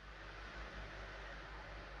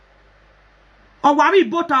o wari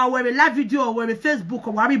bota o we live video o we Facebook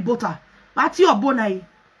o wari bota bati obona yi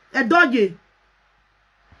e doje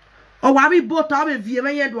o wari bota o be vie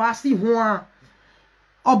me yen do asi ho a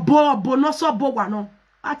obo no so bo wa no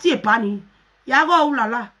bati e pani ya go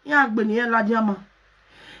ulala ya gbe ni ela di ama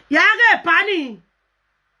ya ge pani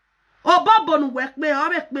obo bonu we pe o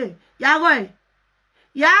be pe ya go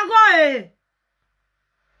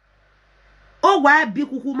o wa bi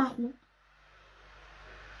kuku maku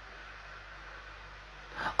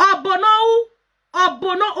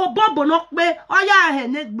obobo no pe oya he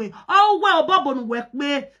negbe o we obobo nu we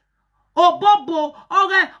pe obobo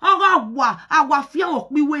agwa fi an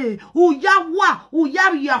opiwe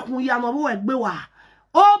uya ya kun ya no we gbe wa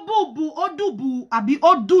obubu odubu abi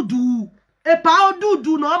odudu epa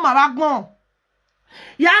odudu no mara gbon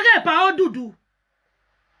ya ge pa odudu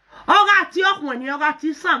oga ti okun ni oga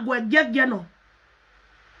ti sango egege no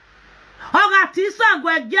oga ti sango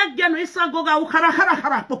egege no isango ga ukara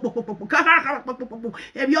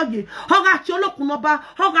ebi oje oga ti olokun no ba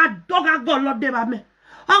oga go lode ba me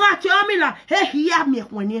oga ti omila ehia mi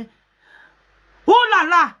ekun ni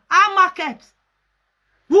ulala a market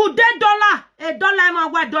Ude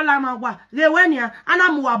dollar ma wa rewenia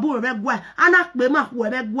ana mu abu be gwa ana pe ma ku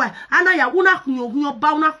be gwa ana ya una kun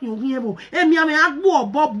ba una kun ebo emi ame agbo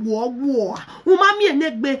obobu owo u ma mi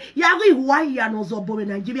enegbe ya ri huwa ya no zo bo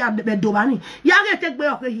Nigeria be do bani ya re te gbe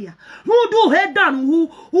oke hia hu du he dan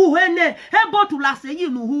hu he ne he botu la se yi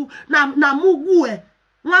nu hu na mugu e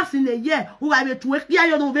wọ́n sì lè yẹ o ga be tu e ki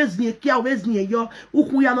ayo no be zin ki o be zin yo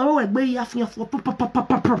ukun ya no we gbe ya fian fo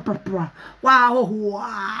wa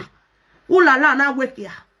wa ulala na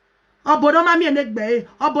wekia obodo ma mi enegbe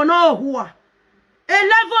obono ohuwa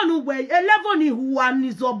 11 huwa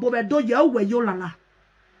ni zo bo be do ye we yo lala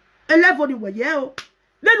 11 we ye o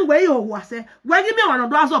lenu we yo huwa se we gi mi ona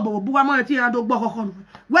do aso bo bu wa mo ti an do gbo kokon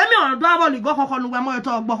we mi ona do abo li go kokon we mo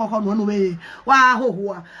to gbo kokon no we wa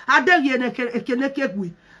huwa adegi ekeneke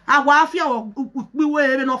gwi awa afia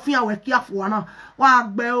piwe ebe no fia we ki afo na wa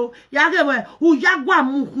gbe o ya ge we u yagwa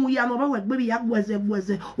mu kun ya no we gbe ya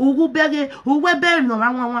gweze ogu bege we be no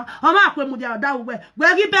wa o ma pe mu dia da we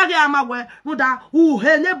gi bege ama we mu da u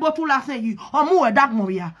he ne botu la sen yi o mu we da mo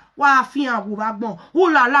ya wa fia bu ba gbon u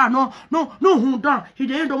la la no hun dan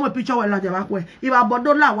ide ndo mo picture we la je ba pe iba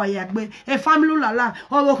bodo la wa ya gbe e family la la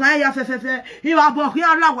o kan ya fefefe iba bo ki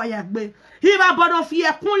la wa ya gbe iba bodo fi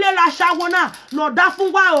ekunle la sawo na no da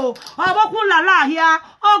fun wa o obokun la la hia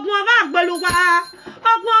ogun oga gbeluwa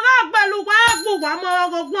gbo wa mo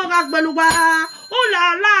ogun oga gbeluwa ula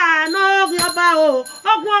la no gba o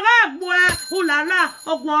ogun oga gbo ula la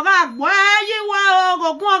ogun oga gbo yi wa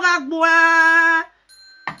ogun oga gbo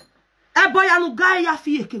ebo ya nu ga ya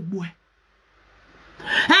fi ekegbo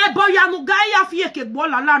ebo ya nu ga ya fi ekegbo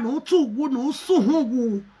la la no tu wu no su hun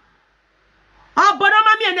wu obodo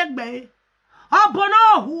ma mi enegbe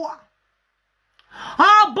obono huwa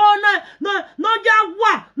abona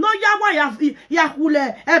no jawa ya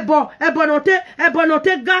hule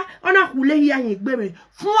ebonote ga ona hule ya yin gbere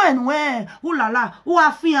fun enu ulala o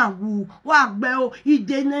afian wu wa gbe o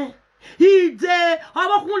ide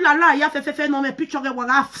obokun lala ya fefefe no me picture wa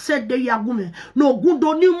ga se de ya gume no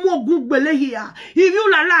gundo ni mu ogun gbele ya iri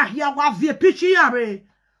ulala ya wa vie picture ya re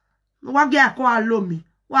wa ge akọ alomi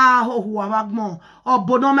wa huwa wa gbon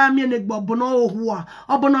obono ma mi enegbo obono huwa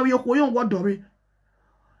obono yo ko yon wodore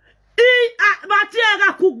bati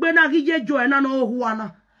ega kugbe na gije jo na no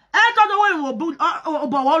huana e to do we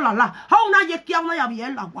obo wo lala ho na ye ki awon ya bi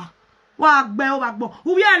e la wa gbe o ba gbo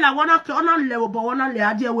u bi e la wona ke ona le obo wona le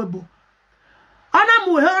ade webo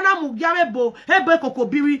ona mu gya webo ebe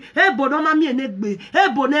kokobiri ebo no ma mi enegbe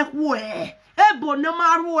ebo ne ku ebo ne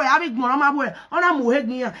maru abi gbon maru ona mu he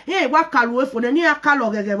gyan e wa kalu efo ne ni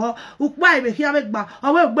akalo gegebo upa ibe ki abi gba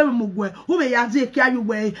owe gbe mi mugwe u be ya ze ki ayu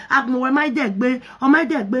we agbon we mai degbe o mai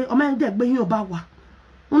degbe yin oba wa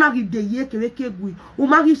una gi de ye kere kegwi o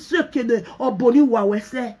ma gi sekede oboni wa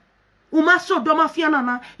wese Uma so do mafiana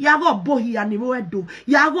na ya go bohi ani wedo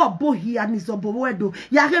ya go bohi ani zobo wedo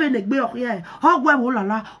ya re ne gbe oye ogwe wo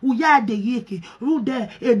lala u ya de yeke ru de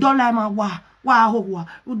 $1 ma wa ho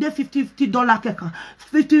u de $50 kekan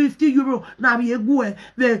 €50 na bi egu e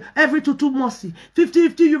every 2 months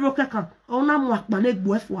 €50 kekan ona mu apa na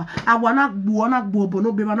egbu efo awa na gbu obo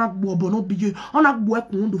no be na gbu obo no biye ona gbu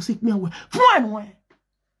ekun do sikpin we fun enu e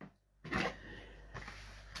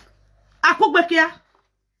akogbe kia.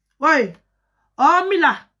 Oi, oh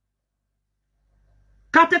mila,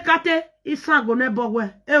 kate, isango ne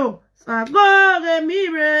bogwe, eo, sango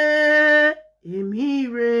emire,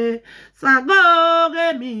 sango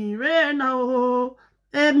emire na o,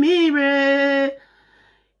 emire,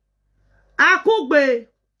 akugbe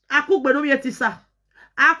no bietisa,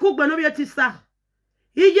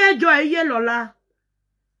 iye jo iye lola,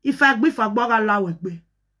 ifagbi fagbora lawegbe,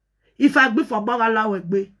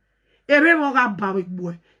 ere mo ga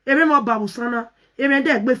bawegbo. Ebe mo babu sana ebe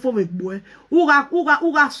de gbe fo wegbo e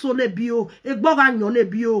uga so le bio egboga nyon le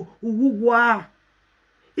bio uwugwa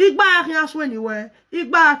igba akin aso eniwe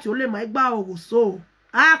igba ti o le ma igba oruso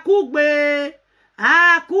akugbe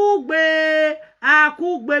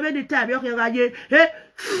be ni tabi okin raye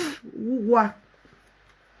uwugwa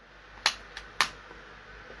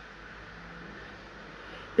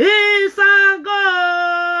isango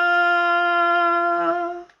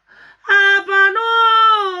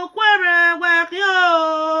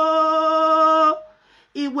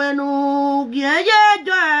Iwenu gye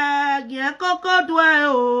koko dwe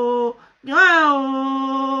o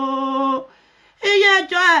iye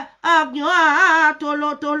jo agyan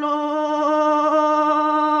tolo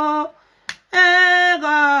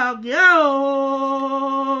ega gye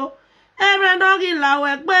o ere no gi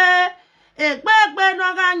lawe egbe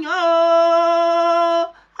no ganyo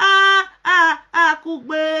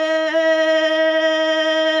akugbe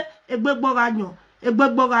egbe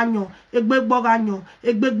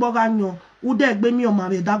ude egbe mi o ma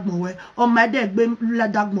be dagbon we o ma de egbe la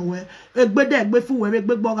dagbon we egbe de egbe fu we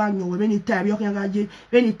egbe gboganyo we ni tabi o kan gaje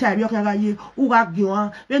u ga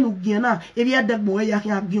gion we nu gion na e bi dagbon we ya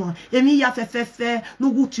kan gion e mi ya fefe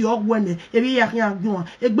nu guti ogwene e bi ya kan gion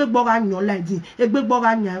egbe gboganyo la din egbe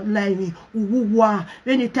gboganyo la mi uwuwa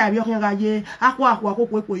we ni tabi o kan gaje akwa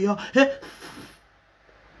kokwe yo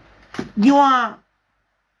gion.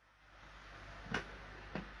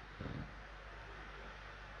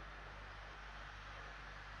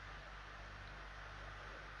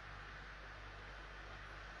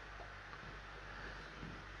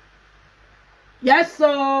 Yes,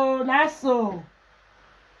 so that's so.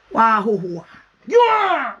 Wow,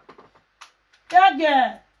 yeah.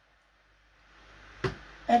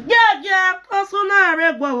 Kosuna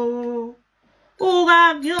regwo.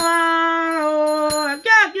 Uga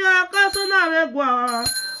kosuna regwo.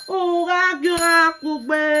 Uga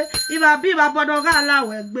kugbe. Iba biba bodoga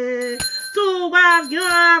lawegbe. Tuga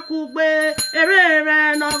kugbe.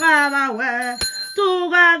 Ere no gawe.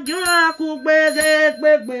 Tuga kugbe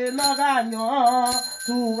no ganyo.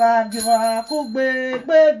 Tuga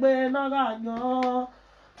kugbe no ganyo.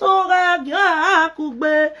 Tuga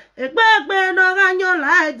kugbe no ganyo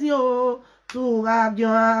laidi o. Tuga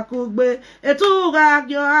kugbe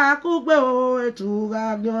o.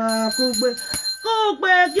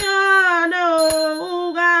 Kugbe gyane o.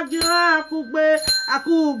 Uga kugbe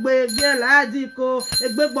akugbe gye laidi ko.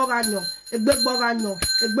 Egbe gboganyo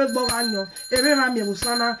ere ma mi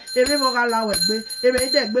usana ere boga lawe gbe ere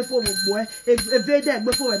de gbe fo gbogbo ebe de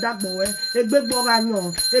gbe fo dagbon we egbe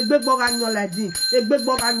gboganyo la din egbe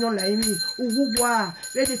gboganyo la imi ugugwa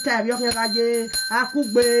we di time yo kan gaje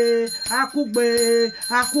akugbe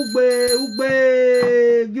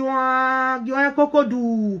ugbe gyon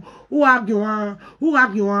kokodu uga gyon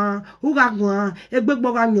egbe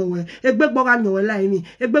gboganyo we la imi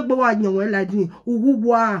egbe gboganyo we la din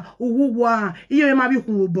ugugwa iye ma bi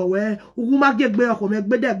kun bo we ugu ma gegbe oko me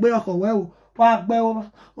gbe de gbe oko we o wa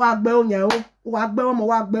gbe o yen o wa gbe o mo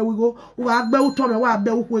wa gbe wigo wa gbe uto me wa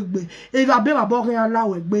gbe uku egbe e ba be babo kan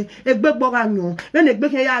lawo egbe gboga yan be ne gbe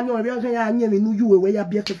kan ya yan be kan ya yan mi nu yuwe we ya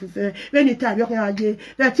bi kefe be ni ta bi kan aje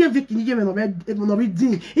be ti victim je me no be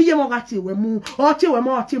din iye mo ga ti we mu o ti we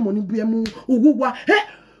mo ti mo ni bi mu ugugwa